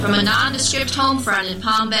From a nondescript home front in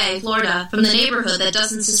Palm Bay, Florida, from the neighborhood that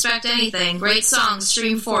doesn't suspect anything, great songs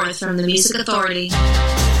stream forth from the Music Authority. Now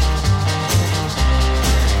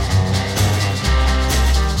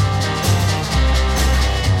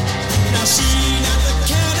she not the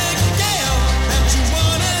kind of gal that you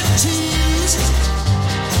wanna tease,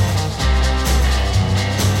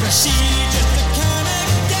 'cause she just the kind of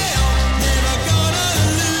gal never gonna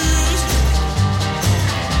lose.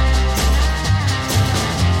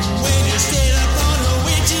 When you stay up on her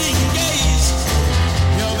witching gaze,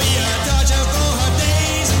 you'll be a torture for her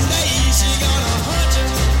days and days. She gonna hunt you,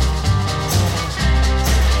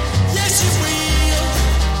 yes she will.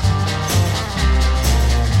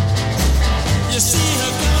 You see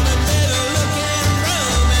her coming, better look and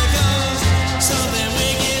run, because something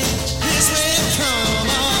wicked this way come.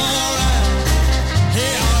 Alright,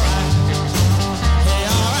 hey alright, hey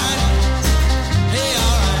alright, hey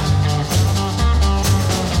alright.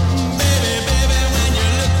 Baby, baby, when you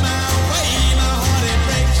look my way, my heart it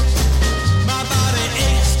breaks, my body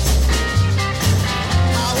aches.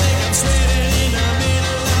 I wake up sweating in the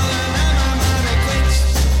middle of the night, my body quakes.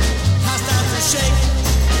 I start to shake.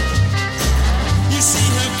 You see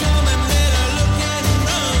her coming, better look and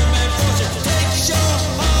run before she takes your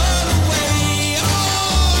heart away. Oh,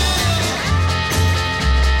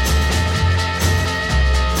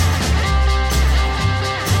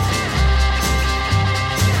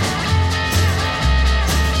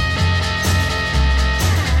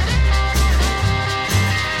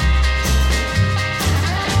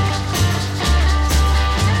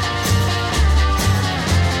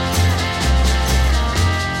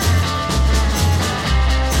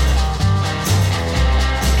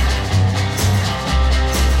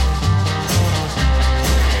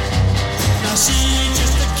 now she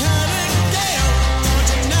just the kind of gal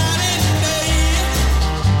haunting night and day,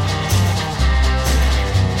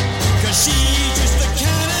 'cause she just the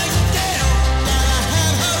kind of gal gotta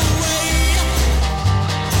have her way.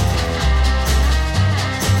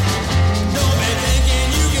 Don't be thinking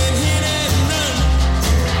you can hit and run,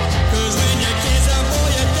 'cause when you kiss her for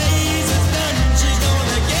your days is done, she's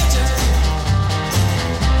gonna get you,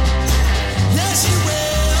 yes she will.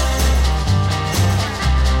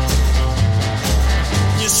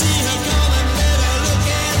 You see her coming, better look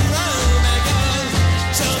and run, because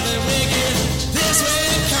something wicked this way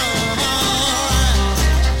come. Alright,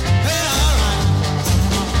 hey alright,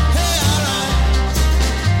 hey alright,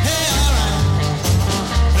 hey alright,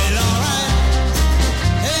 well alright,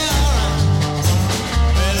 hey alright,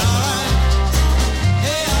 well alright,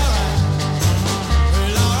 hey alright,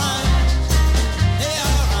 well alright, hey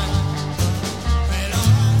alright, well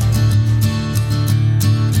alright.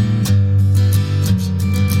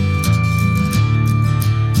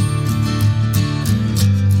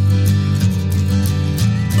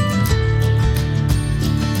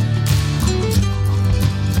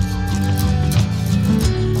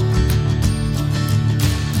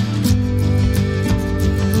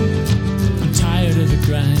 I'm tired of the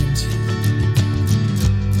grind.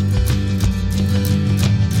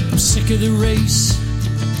 I'm sick of the race.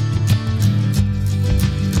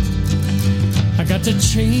 I got to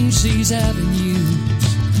change these avenues.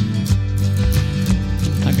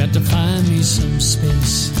 I got to find me some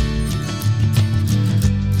space.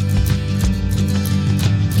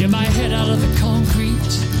 Get my head out of the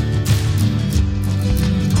concrete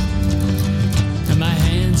and my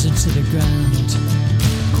hands into the ground.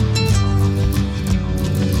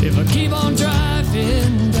 If I keep on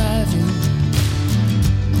driving,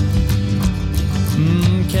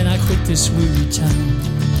 can I quit this weary town?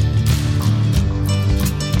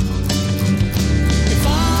 If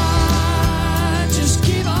I just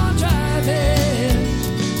keep on driving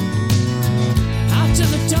out to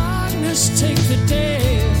the darkness, take the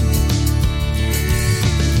day.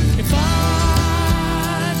 If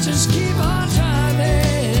I just keep on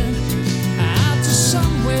driving out to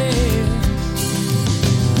somewhere,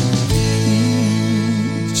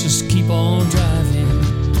 just keep on driving.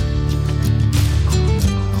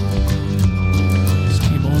 Just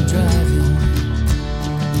keep on driving.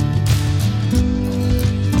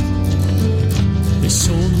 They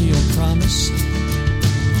sold me a promise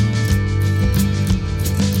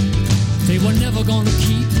they were never gonna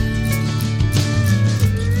keep.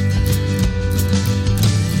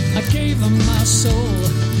 I gave them my soul,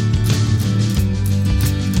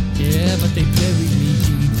 yeah, but they buried me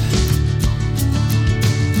deep.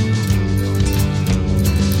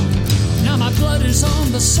 Now my blood is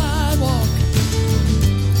on the sidewalk,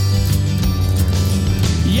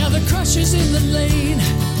 yeah, the crush is in the lane,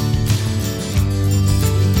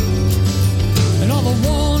 and all the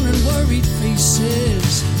worn and worried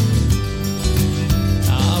faces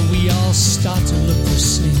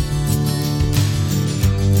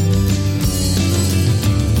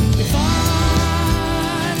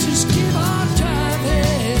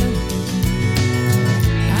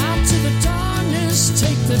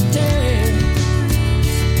yesterday.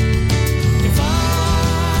 If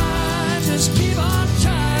I just keep on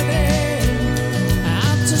driving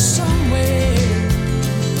out to somewhere,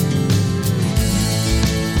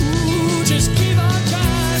 ooh, just keep on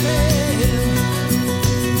driving.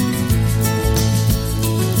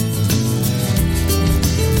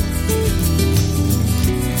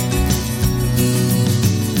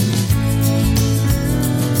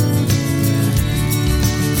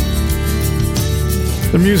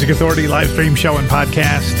 The Music Authority live stream show and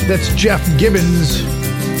podcast. That's Jeff Gibbons.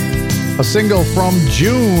 A single from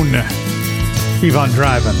June. Keep on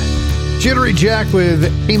driving. Jittery Jack with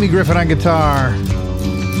Amy Griffin on guitar.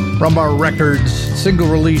 Rumbar Records. Single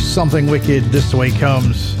release Something Wicked. This Way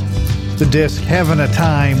Comes. The disc Having a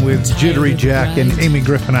Time with Jittery Jack and Amy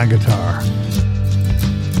Griffin on guitar.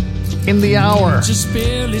 In the hour.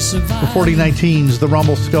 The 4019s. The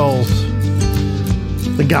Rumble Skulls.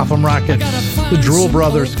 The Gotham Rockets, the Drool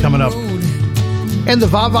Brothers coming up, and the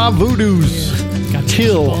Va-Va Voodoos,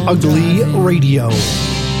 Kill Ugly Radio.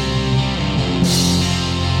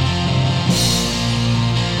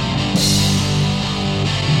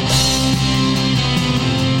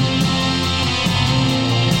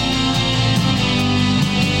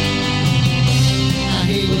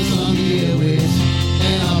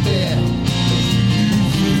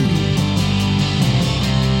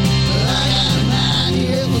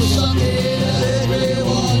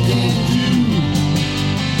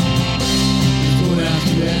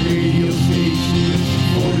 Radio station.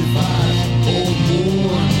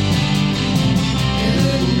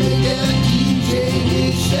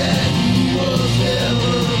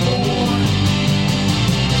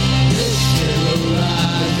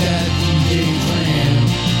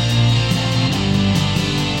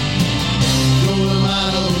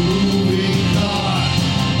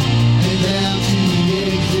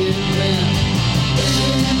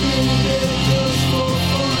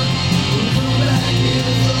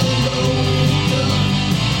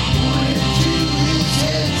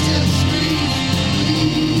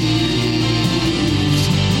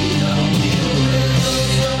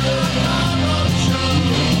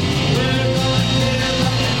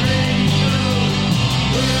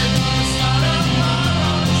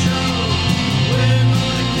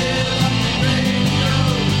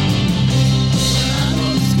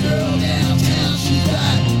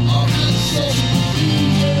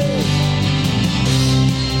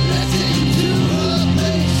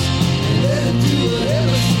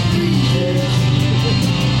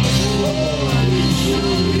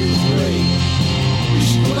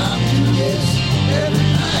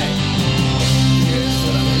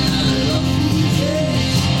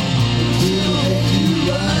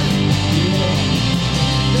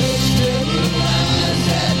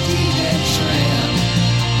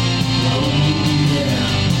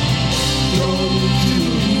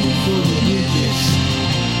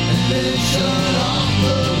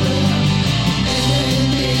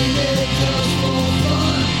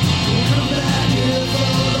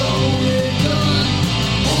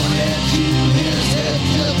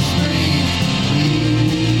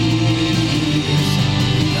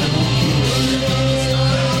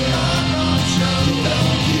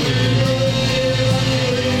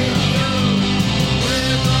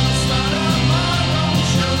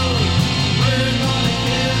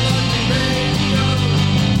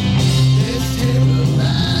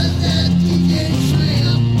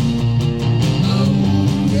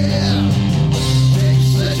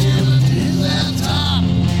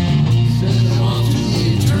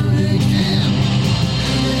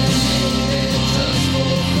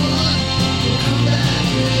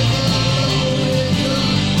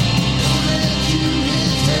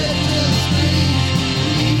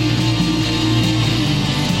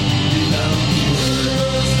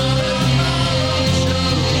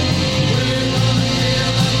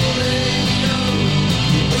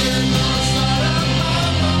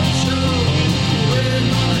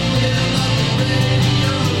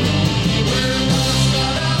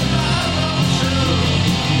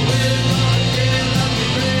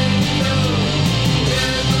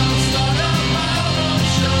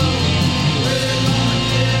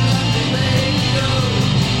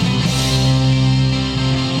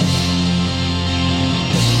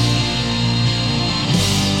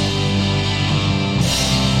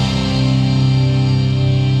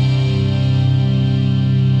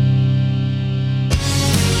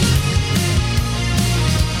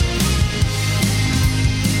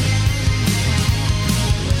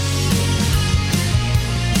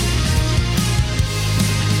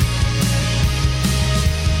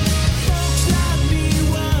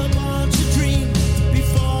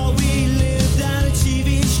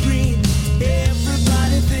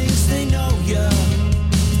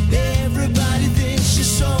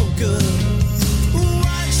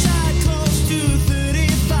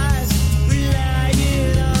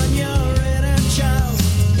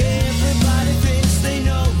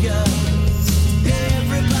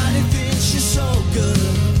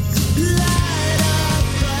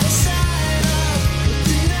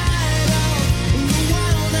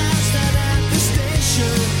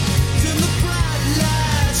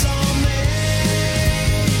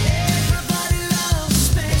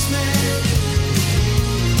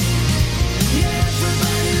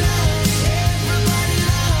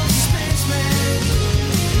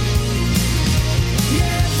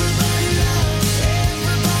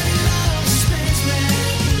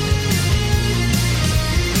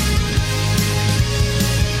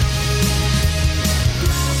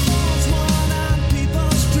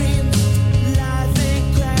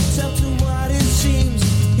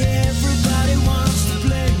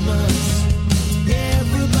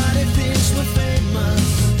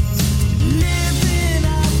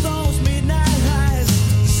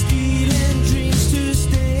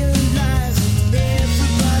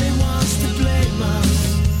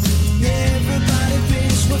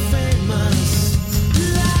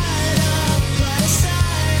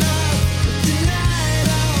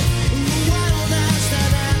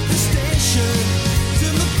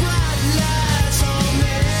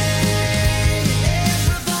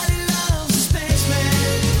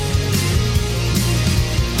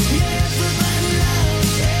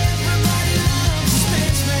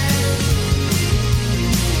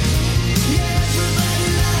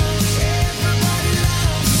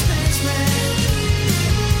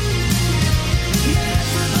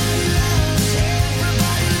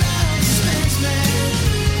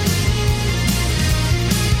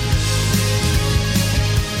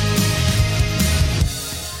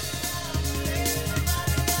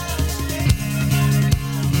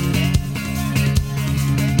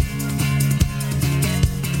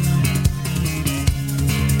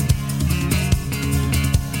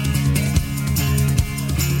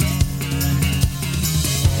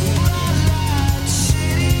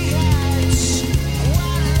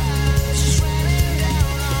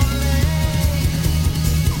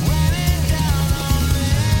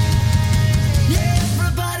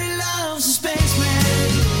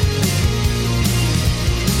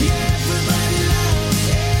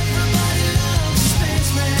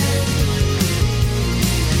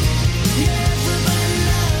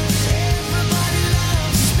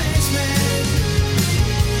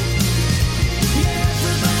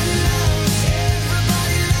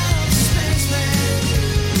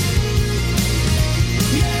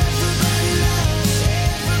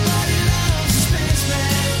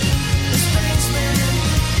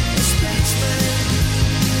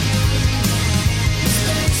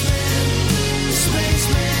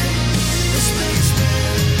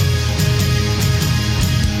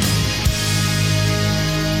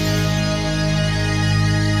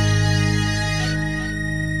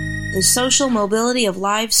 the social mobility of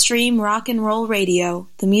live stream rock and roll radio,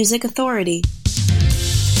 the Music Authority.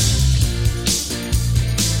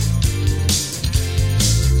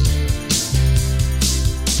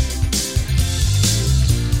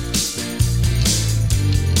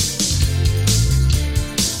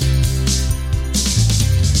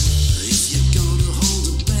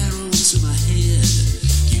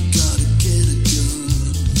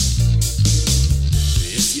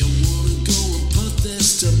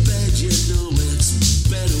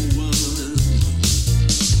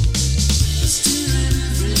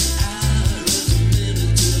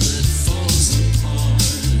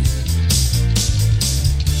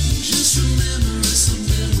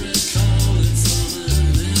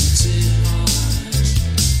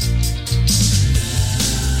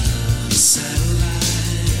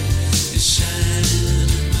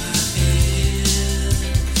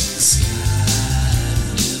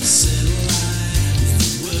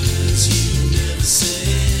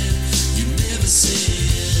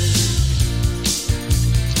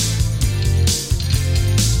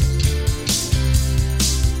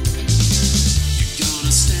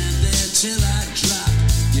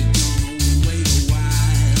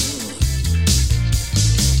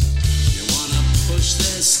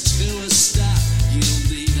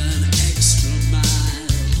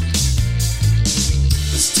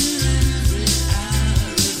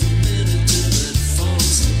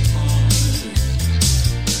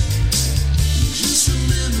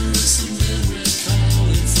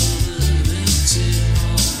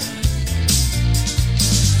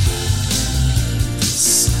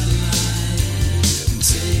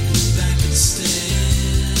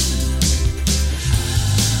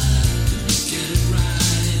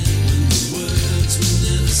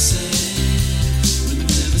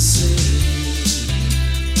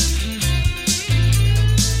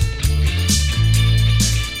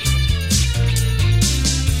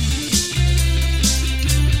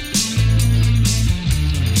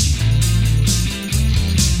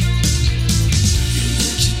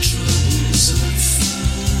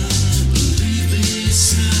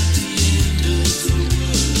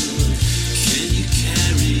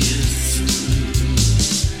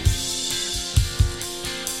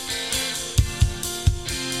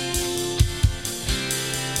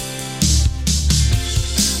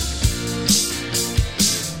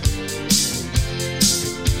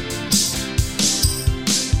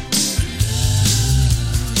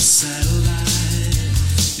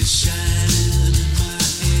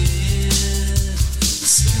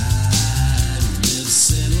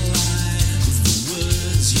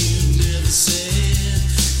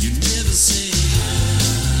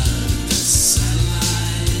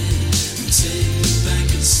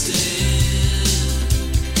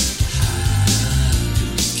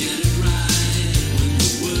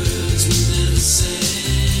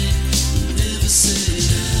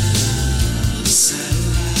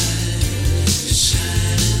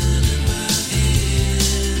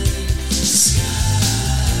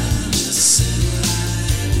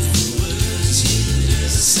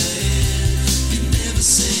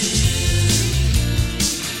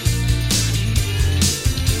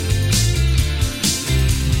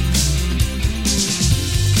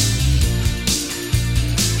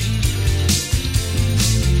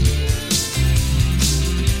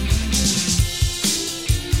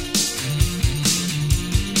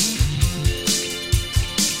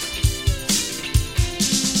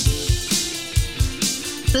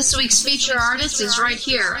 This week's feature artist is right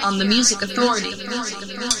here on the Music Authority.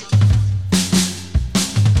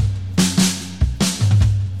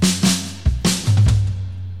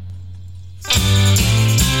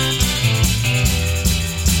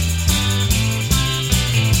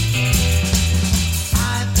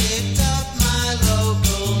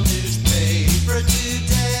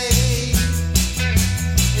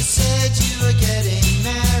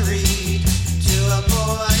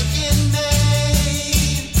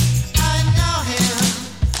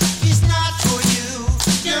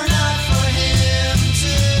 You're not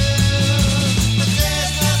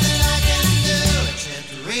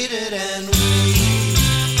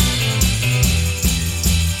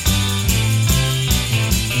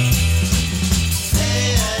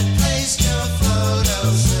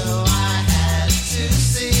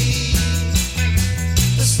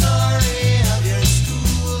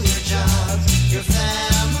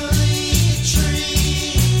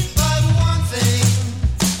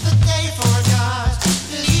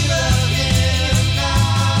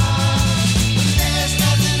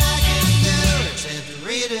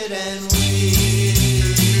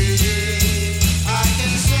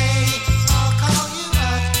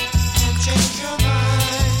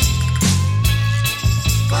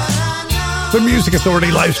The Music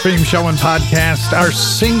Authority live stream show and podcast, our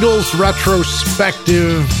singles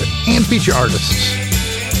retrospective and feature artists.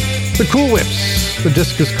 The Cool Whips, the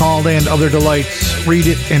disc is called, and Other Delights, Read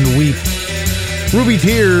It and Weep. Ruby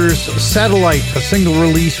Tears, Satellite, a single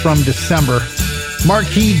release from December.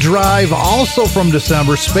 Marquee Drive, also from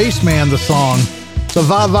December. Spaceman, the song. The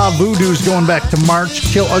Va Va Voodoo's going back to March.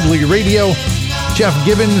 Kill Ugly Radio. Jeff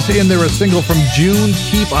Gibbons in there, a single from June,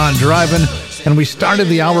 Keep on Driving. And we started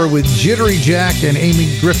the hour with Jittery Jack and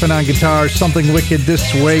Amy Griffin on guitar. Something Wicked,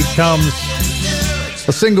 This Way Comes.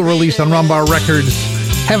 A single release on Rumbar Records.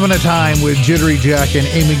 Having a Time with Jittery Jack and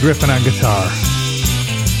Amy Griffin on guitar.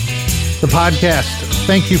 The podcast,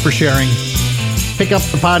 thank you for sharing. Pick up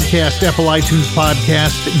the podcast, Apple iTunes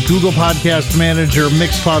Podcast, Google Podcast Manager,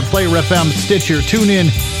 Mixcloud, Player FM, Stitcher, TuneIn,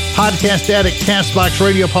 Podcast Addict, CastBox,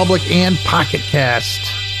 Radio Public, and Pocket Cast.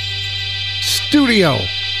 Studio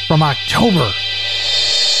from October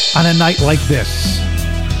on a night like this.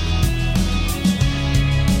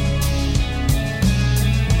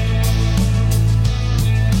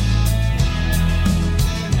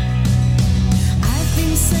 I've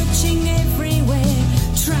been searching everywhere,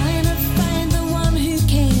 trying to find the one who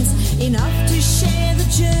cares enough to share the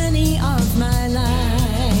journey of my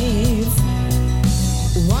life.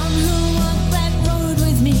 One who'll walk that road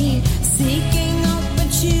with me, seeking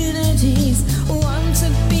opportunities, one to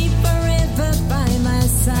be forever by my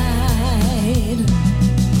side.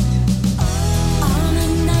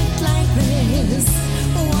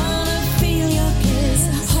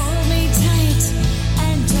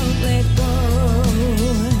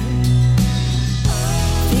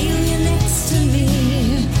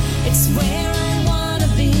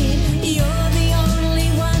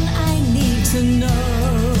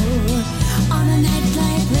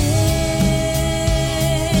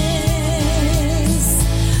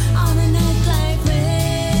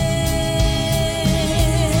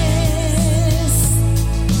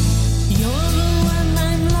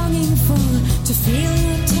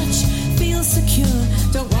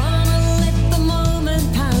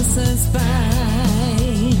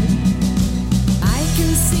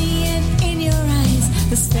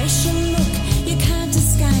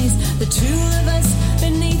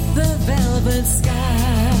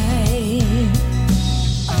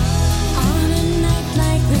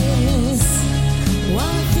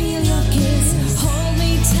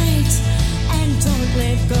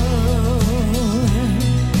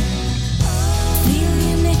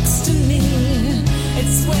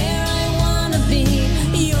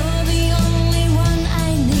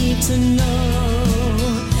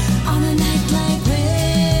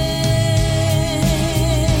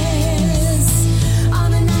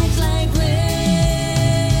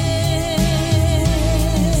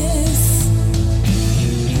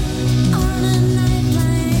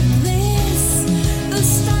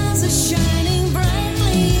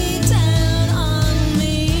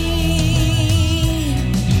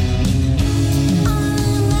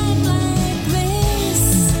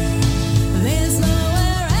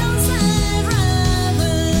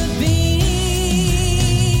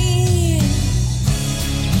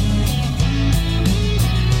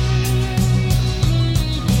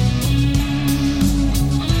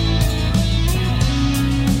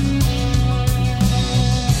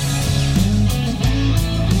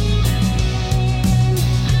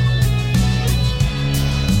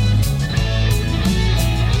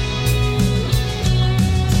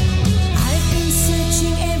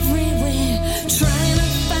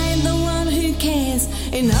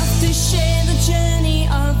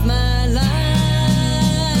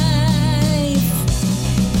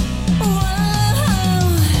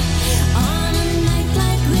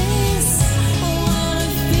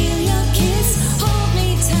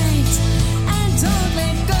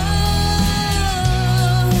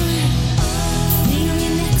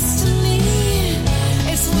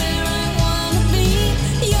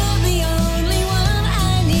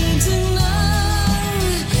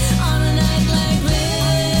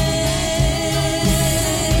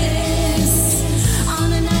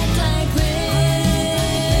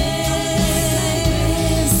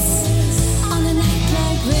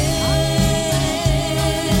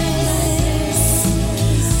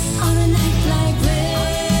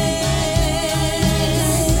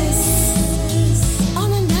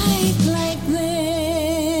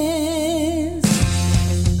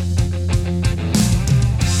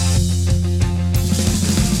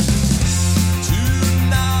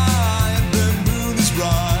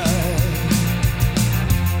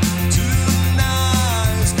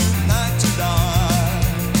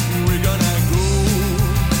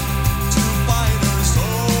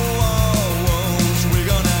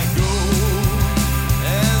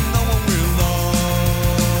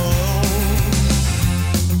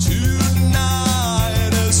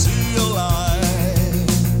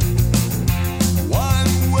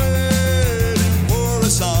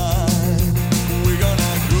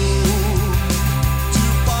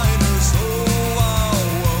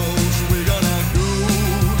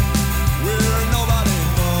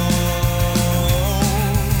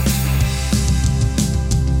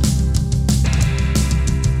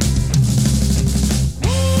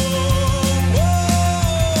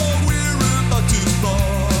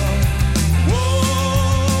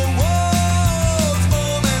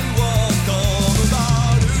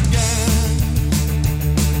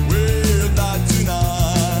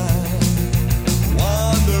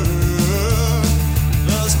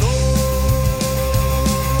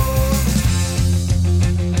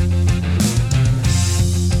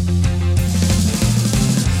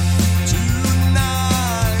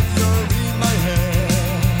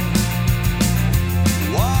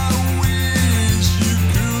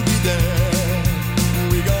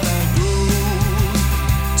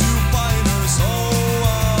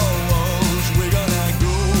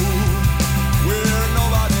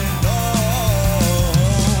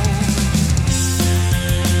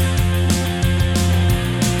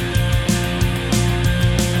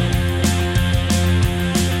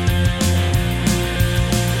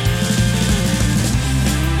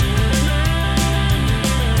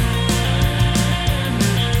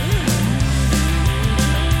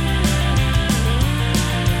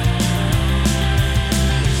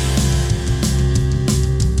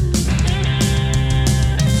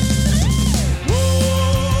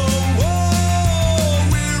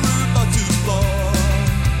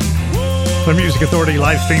 The Music Authority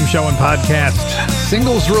live stream show and podcast.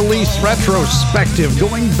 Singles release retrospective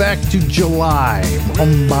going back to July.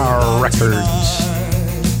 Umbar Records.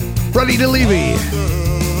 Freddie DeLevy.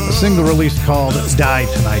 A single release called Die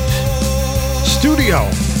Tonight. Studio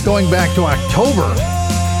going back to October.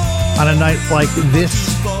 On a night like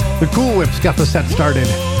this, the Cool Whips got the set started.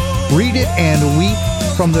 Read It and Weep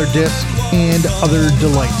from their disc and Other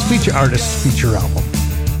Delights. Feature artist, feature album.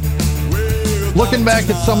 Looking back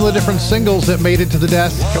at some of the different singles that made it to the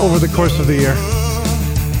desk over the course of the year,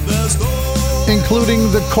 including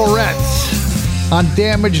the Corettes on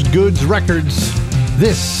Damaged Goods Records.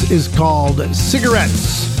 This is called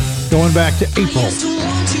Cigarettes, going back to April.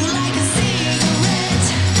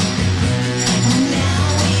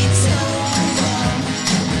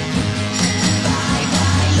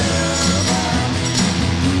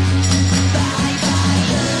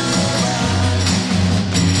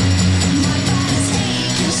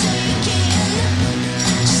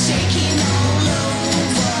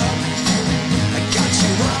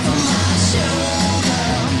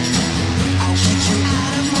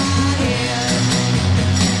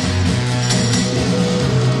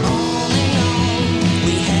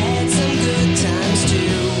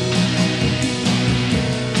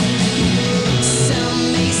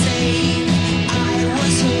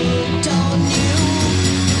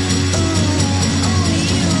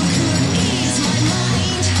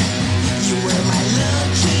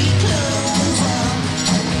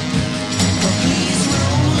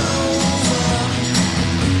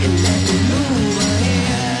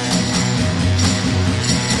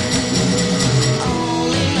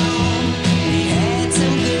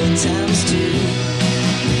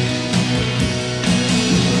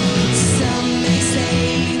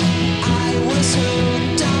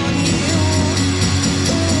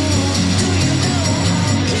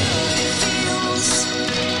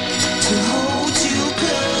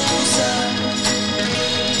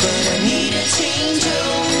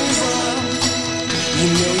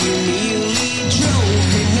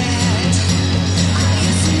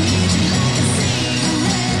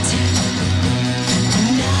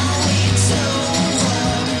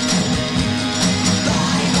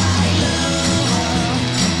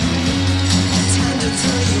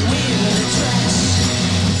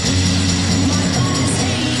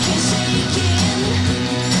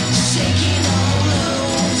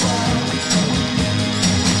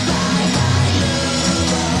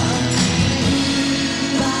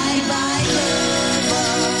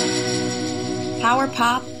 Power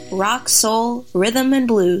pop, rock, soul, rhythm, and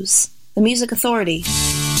blues. The Music Authority.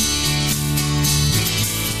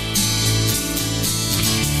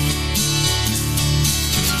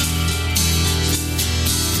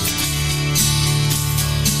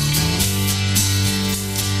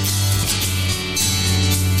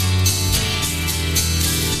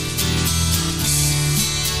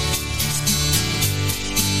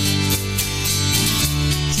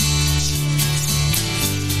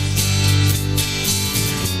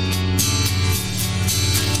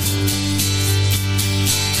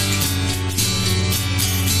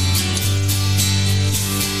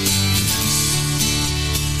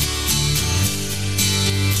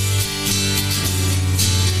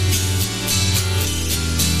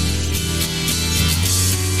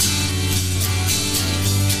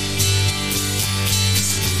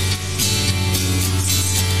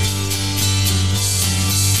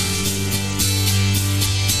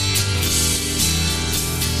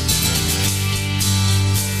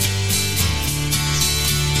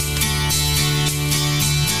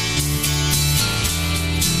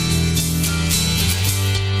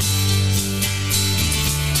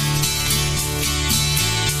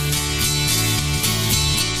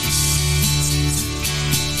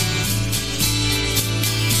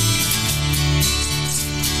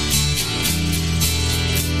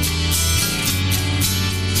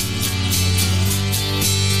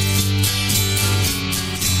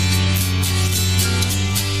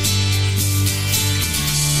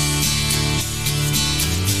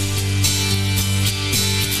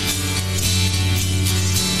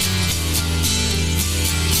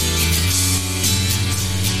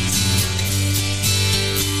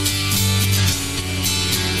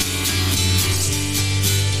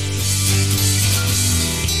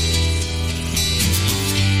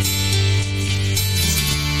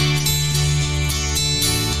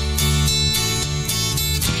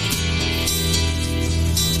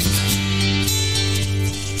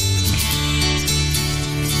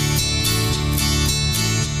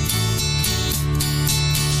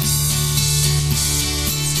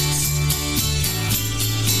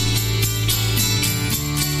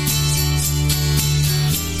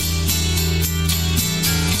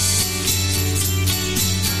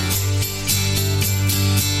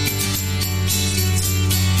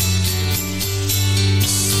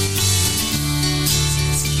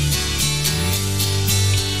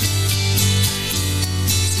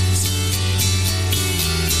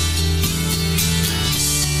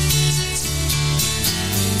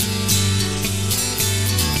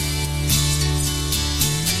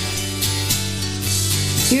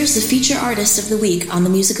 Here's the feature artist of the week on the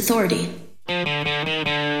Music Authority.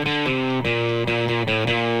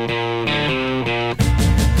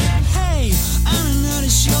 Hey, I don't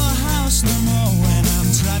notice your house no more when I'm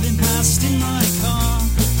driving past in my car.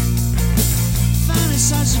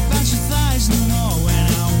 Fantasize about your thighs no more when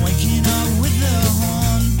I'm waking up with the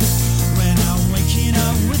horn. When I'm waking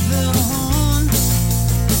up with the horn,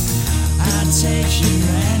 I'd take you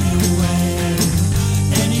anywhere,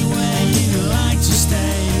 anywhere you like to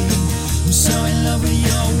stay. I'm so in love with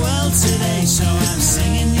your world today, so I'm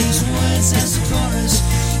singing these words as the chorus.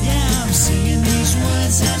 Yeah, I'm singing these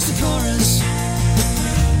words as the chorus.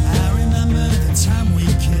 I remember the time we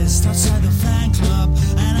kissed outside the fan club,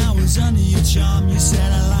 and I was under your charm. You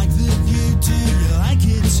said I like the view, do you like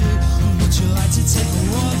it too? Or would you like to take a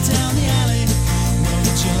walk down the alley? Or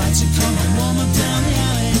would you like to come and warm up down the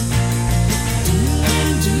alley?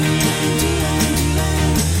 Do-line, do-line, do-line,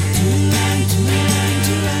 do-line. Do-line, do-line,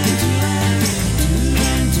 do-line, do-line.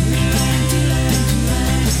 Do-line, do-line, do-line,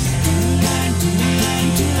 do-line. Do-line, do-line,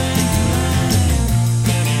 do-line, do-line.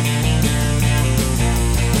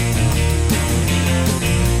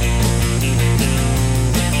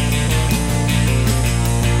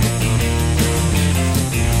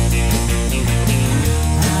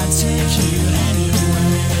 I'd take you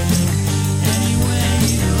anywhere, anywhere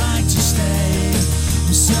you like to stay.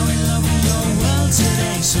 I'm so in love with your world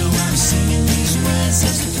today, so I'm singing these words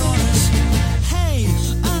as the chorus. Hey,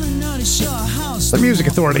 I don't notice your house. The Music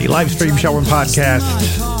Authority live stream show and podcast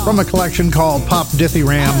from a collection called Pop Dithy I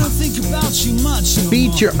Ram. don't think about you much no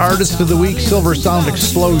Feature more. artist of the week, Silver Sound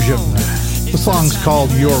Explosion. The song's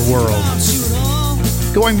called Your World.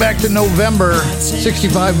 Going back to November,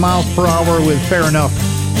 65 miles per hour with Fair Enough.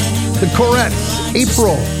 The Corettes,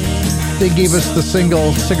 April. They gave us the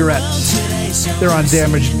single Cigarettes. They're on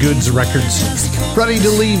Damaged Goods Records. Freddie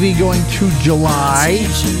DeLevy going to July.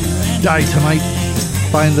 Die Tonight.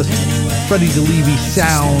 Find the Freddie DeLevy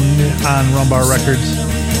sound on Rumbar Records.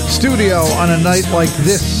 Studio on a night like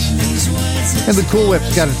this. And the Cool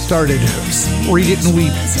Whips got it started. Read It and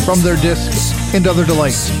Weep from their disc And Other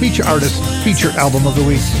Delights. Feature artist, feature album of the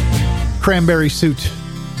week. Cranberry Suit.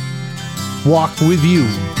 Walk With You.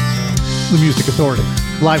 The Music Authority.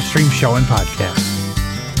 Live stream show and podcast.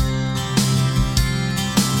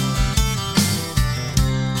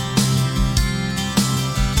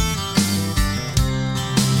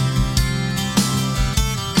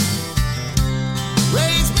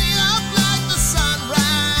 Raise me up like the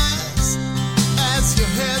sunrise as your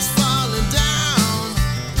hair's falling down.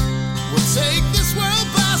 We'll take this world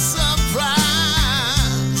by surprise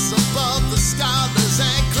above the scholars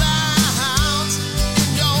and clowns.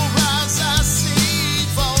 In your eyes I see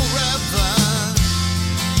forever.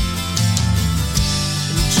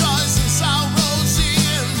 Joys and sorrows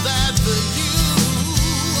in that for you.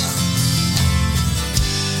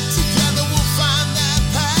 Together we'll find that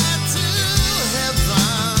path to heaven.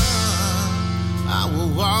 I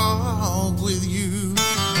will walk with you.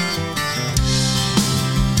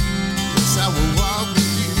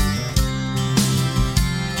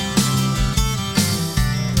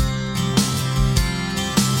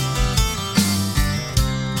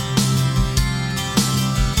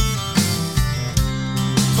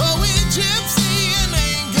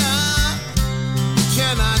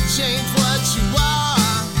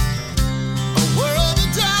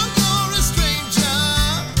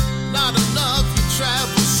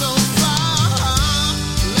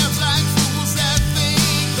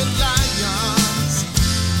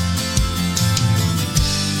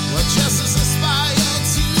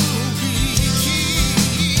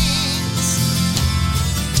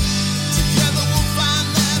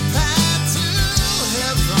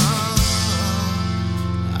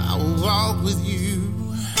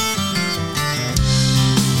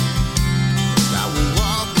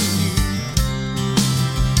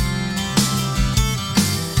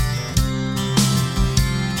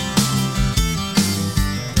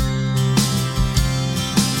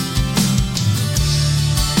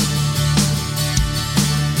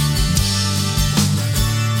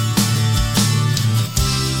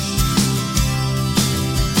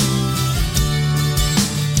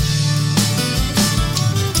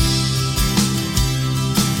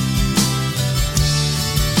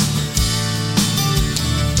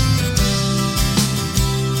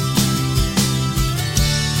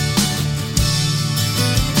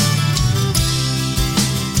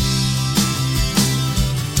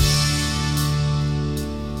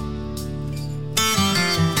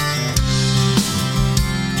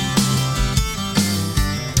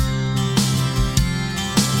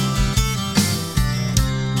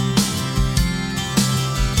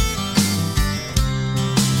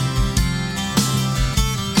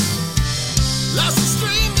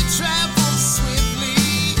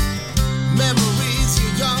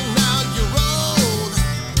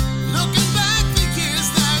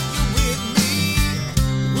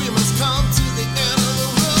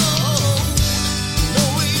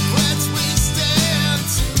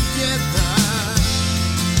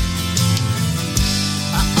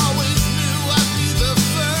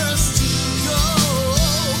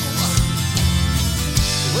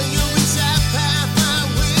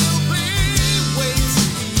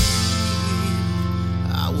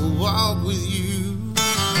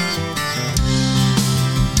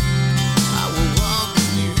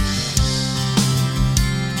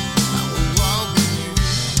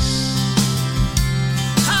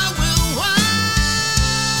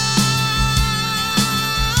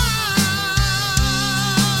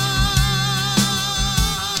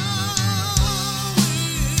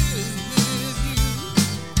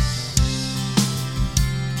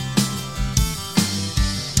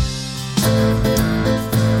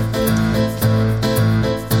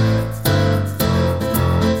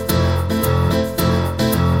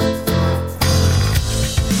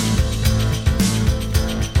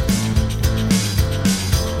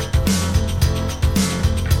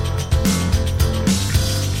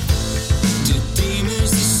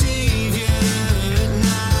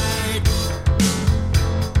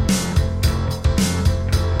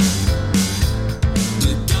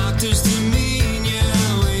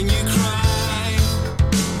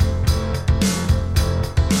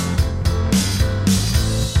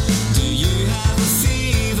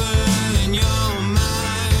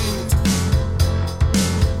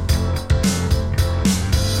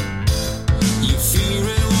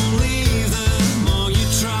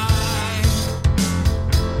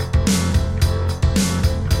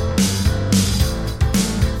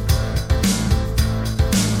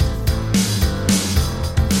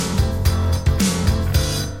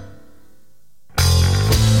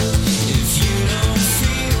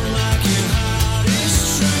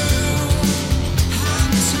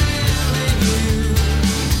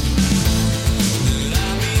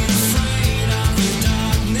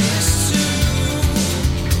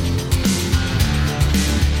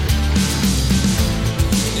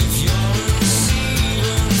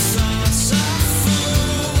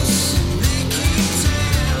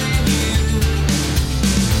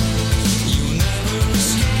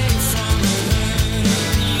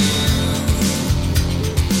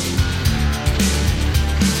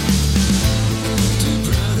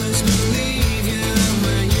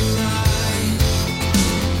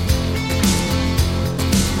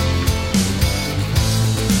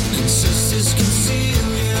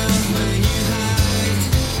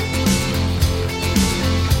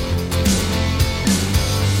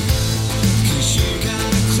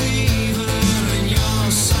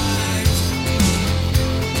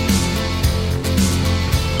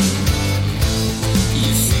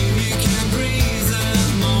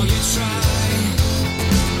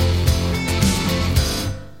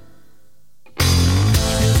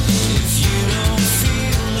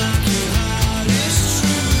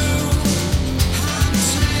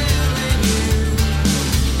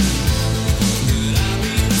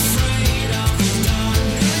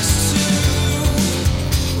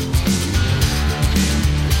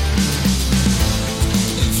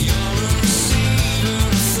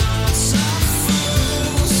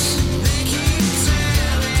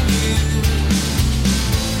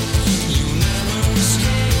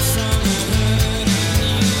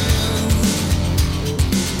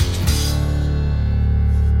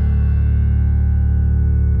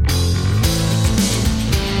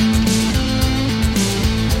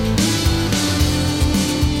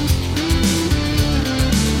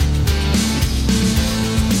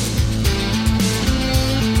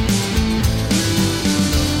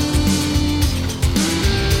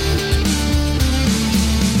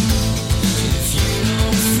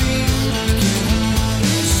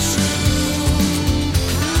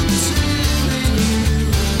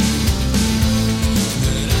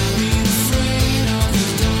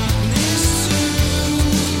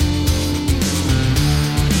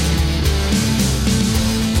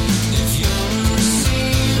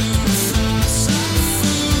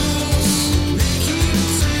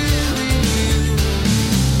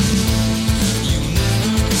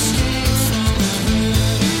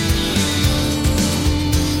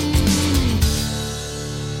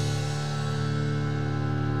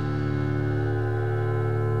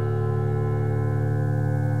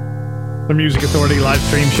 The Music Authority live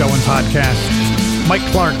stream show and podcast. Mike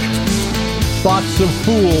Clark, Thoughts of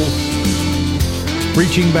Fools,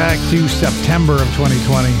 reaching back to September of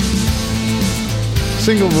 2020.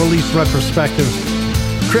 Single release retrospective.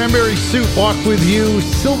 Cranberry Suit, Walk With You,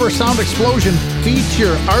 Silver Sound Explosion,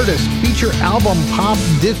 feature artist, feature album, Pop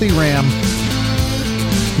Dithyram.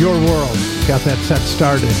 Your World got that set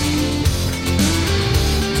started.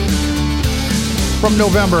 From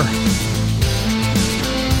November,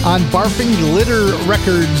 on Barfing Glitter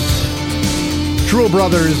Records, True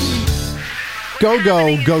Brothers, Go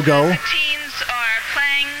Go Go Go. The teens are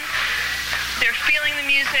playing, they're feeling the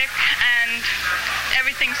music, and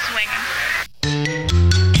everything's swinging.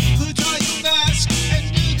 Put on your mask and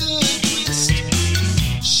do the twist.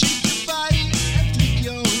 Shake your body and flick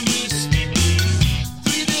your wrist.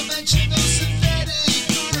 Three-dimensional synthetic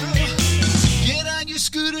girl. Get on your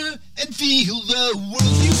scooter and feel the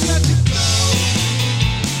world. You got to go.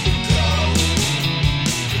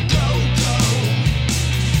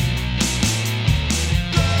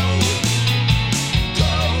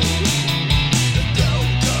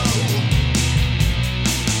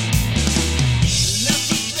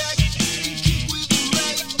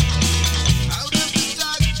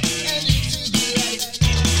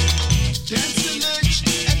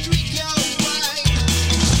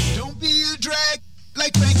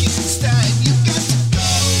 Like Frankenstein, you got to go,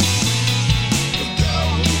 go, go,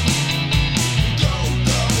 go, go, go,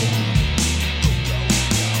 go, go, go.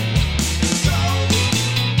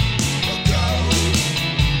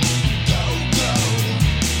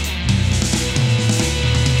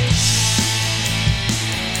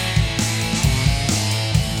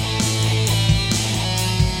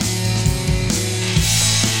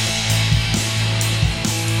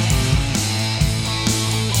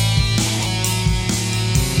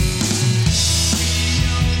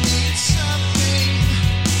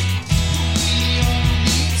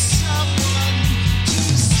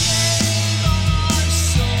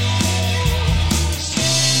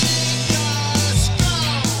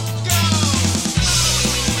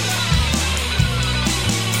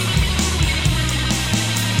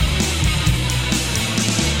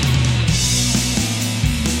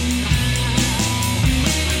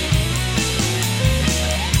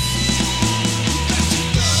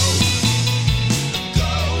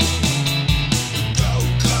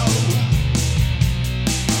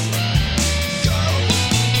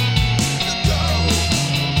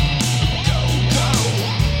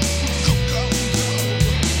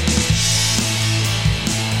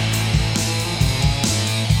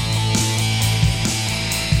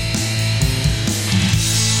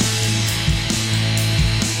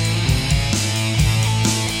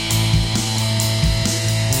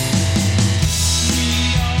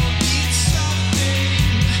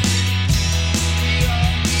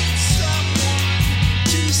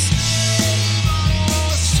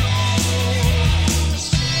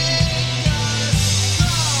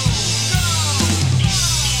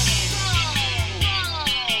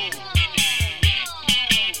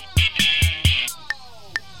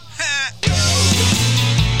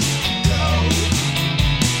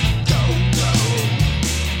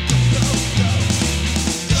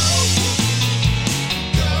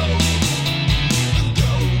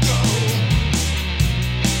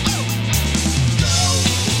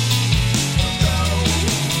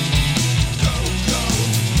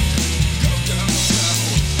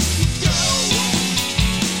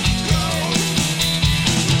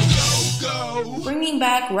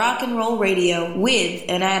 Back rock and roll radio with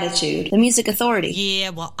an attitude. The Music Authority. Yeah,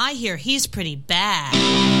 well, I hear he's pretty bad.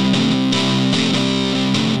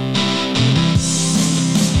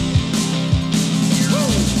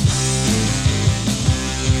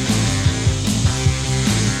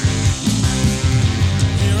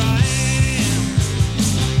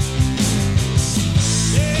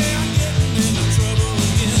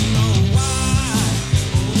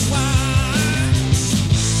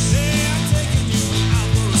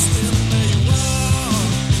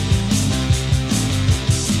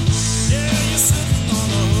 Sitting on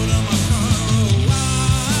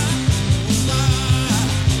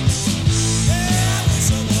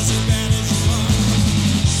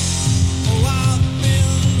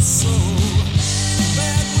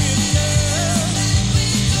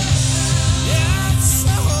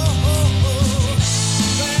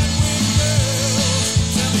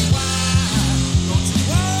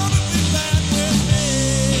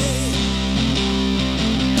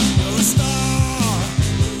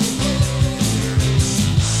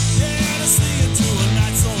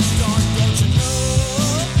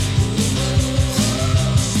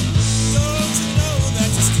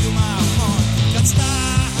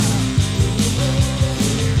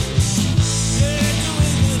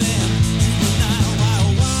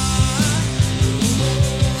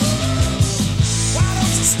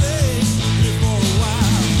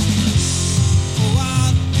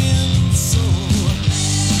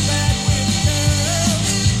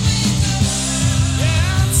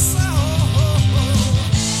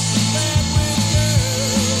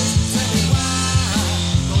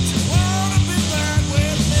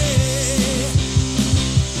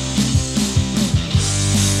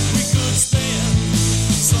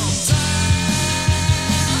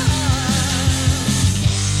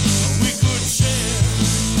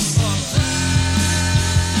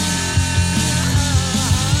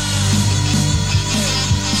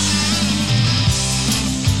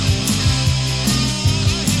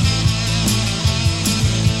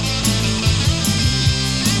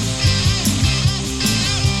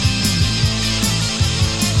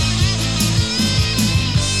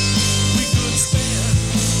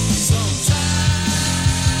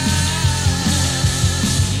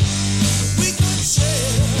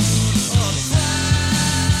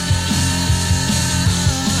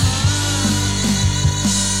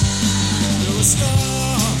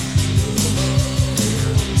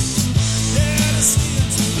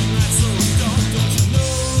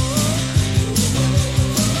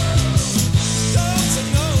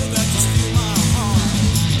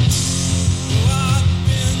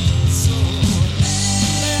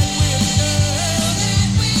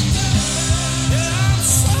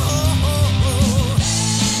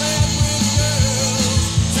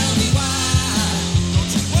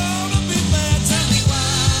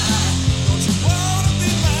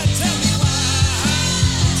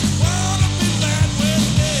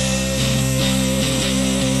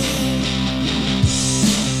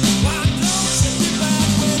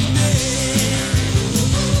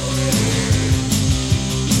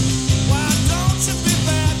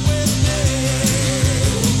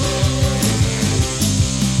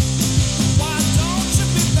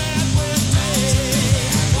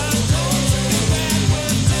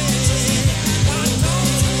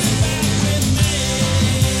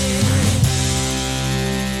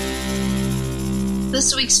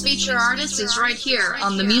week's feature artist is right here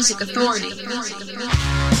on the Music Authority.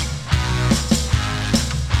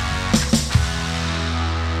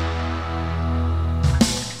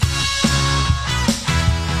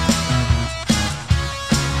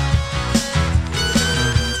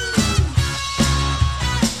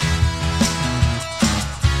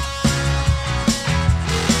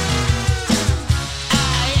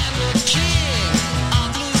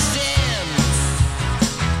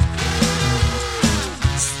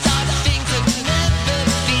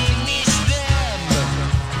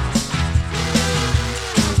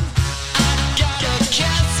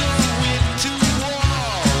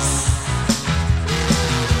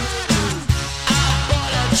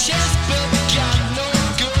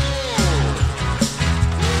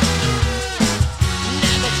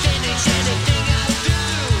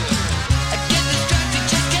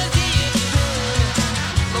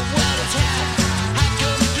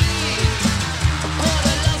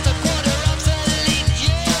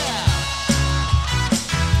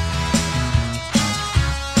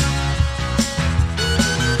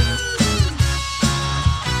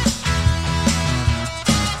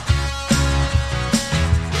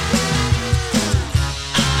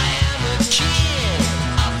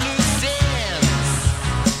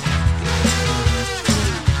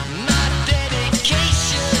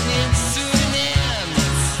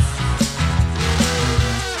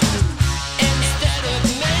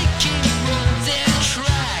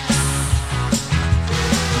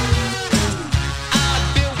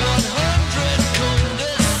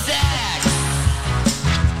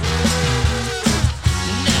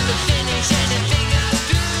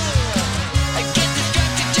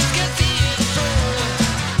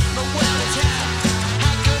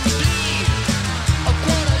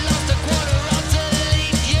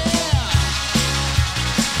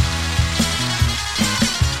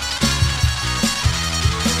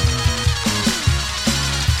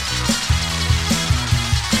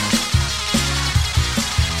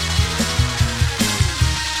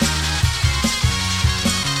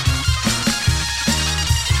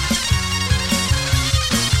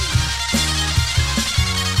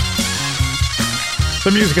 The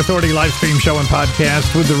Music Authority live stream show and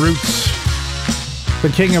podcast with The Roots, the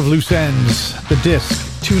king of loose ends, the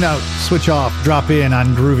disc, tune out, switch off, drop in on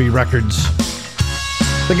Groovy Records.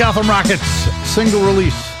 The Gotham Rockets single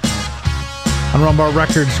release on Rumbar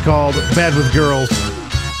Records called Bad With Girls.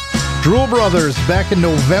 Drool Brothers back in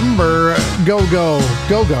November, Go Go,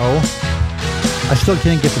 Go Go. I still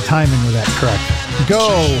can't get the timing with that correct.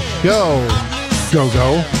 Go, Go, Go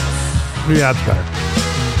Go. Yeah, that's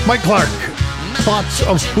better. Mike Clark, Thoughts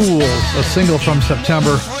of Fools, a single from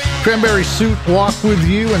September. Cranberry Suit, Walk With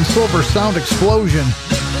You, and Silver Sound Explosion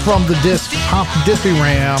from the disc Pop Dippy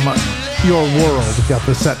Ram, Your World. Got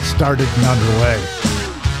the set started and underway.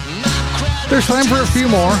 There's time for a few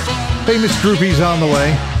more. Famous groupies on the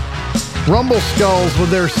way. Rumble Skulls with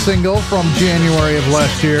their single from January of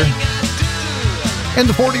last year. And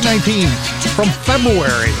the 4019s from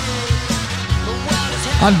February.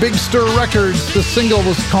 On Big Stir Records, the single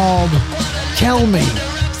was called Tell Me,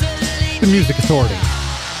 the Music Authority.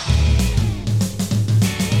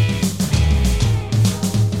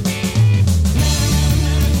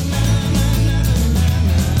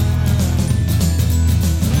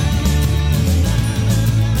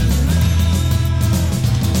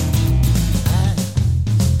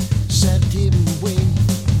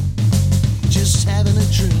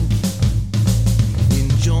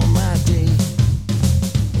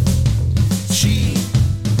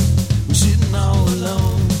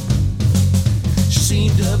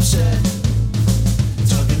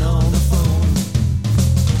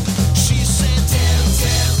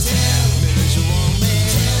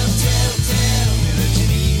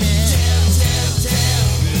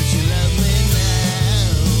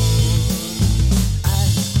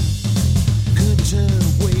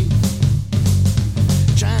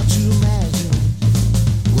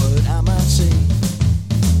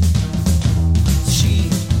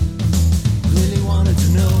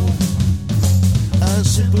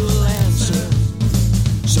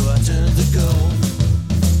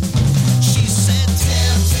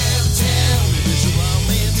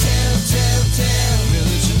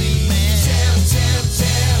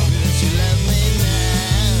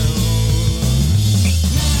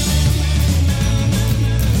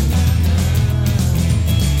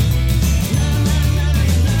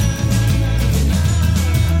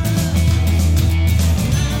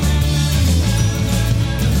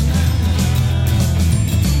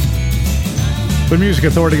 The Music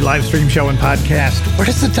Authority live stream show and podcast. Where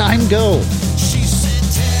does the time go?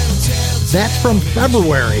 That's from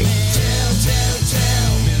February.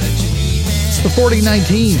 The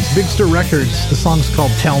 4019s, Big Stir Records. The song's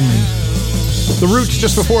called Tell Me. The Roots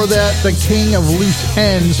just before that, The King of Loose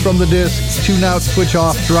Ends from the disc Tune Out, Switch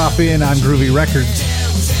Off, Drop In on Groovy Records.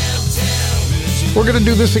 We're going to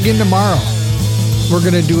do this again tomorrow. We're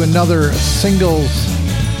going to do another singles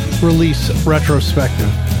release retrospective.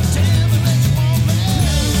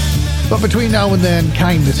 But between now and then,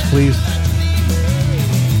 kindness, please.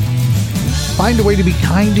 Find a way to be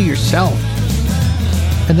kind to yourself.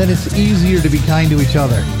 And then it's easier to be kind to each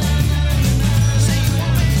other.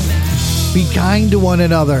 Be kind to one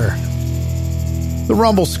another. The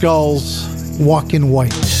Rumble Skulls, Walk in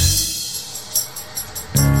White.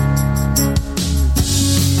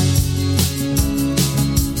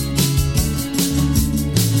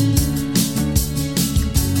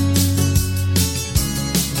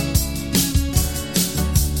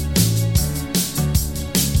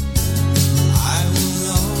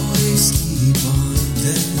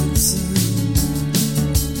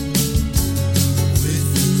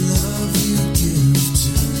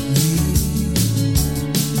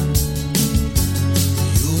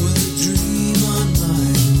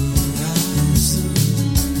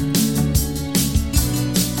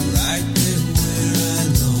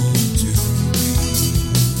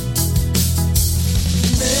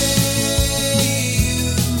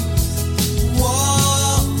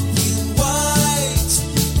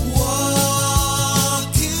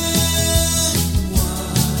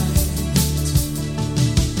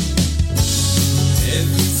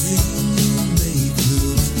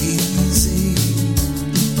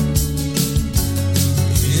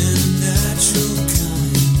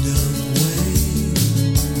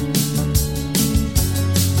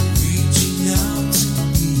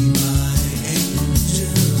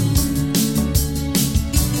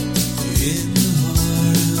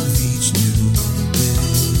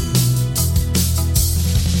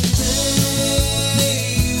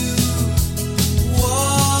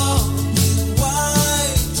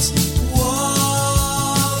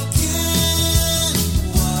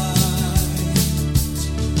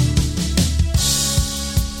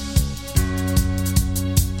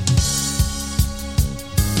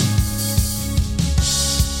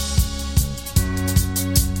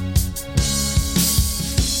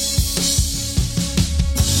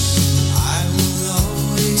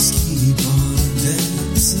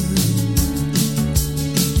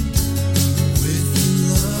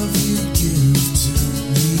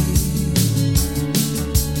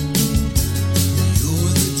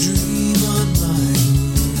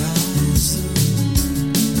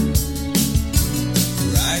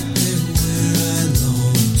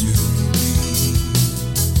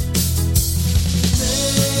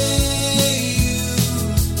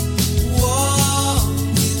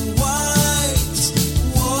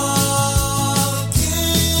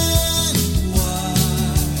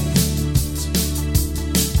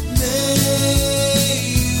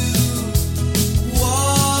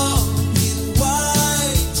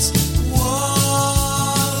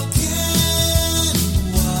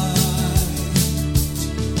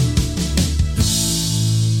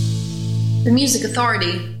 The Music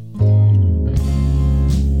Authority.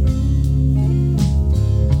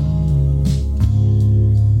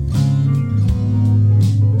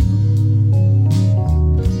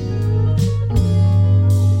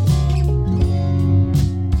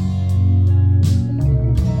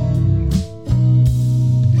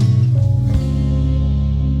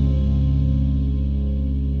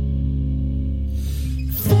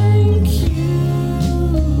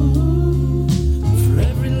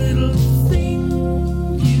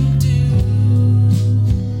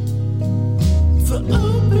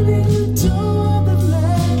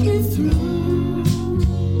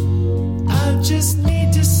 Just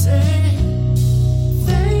need to say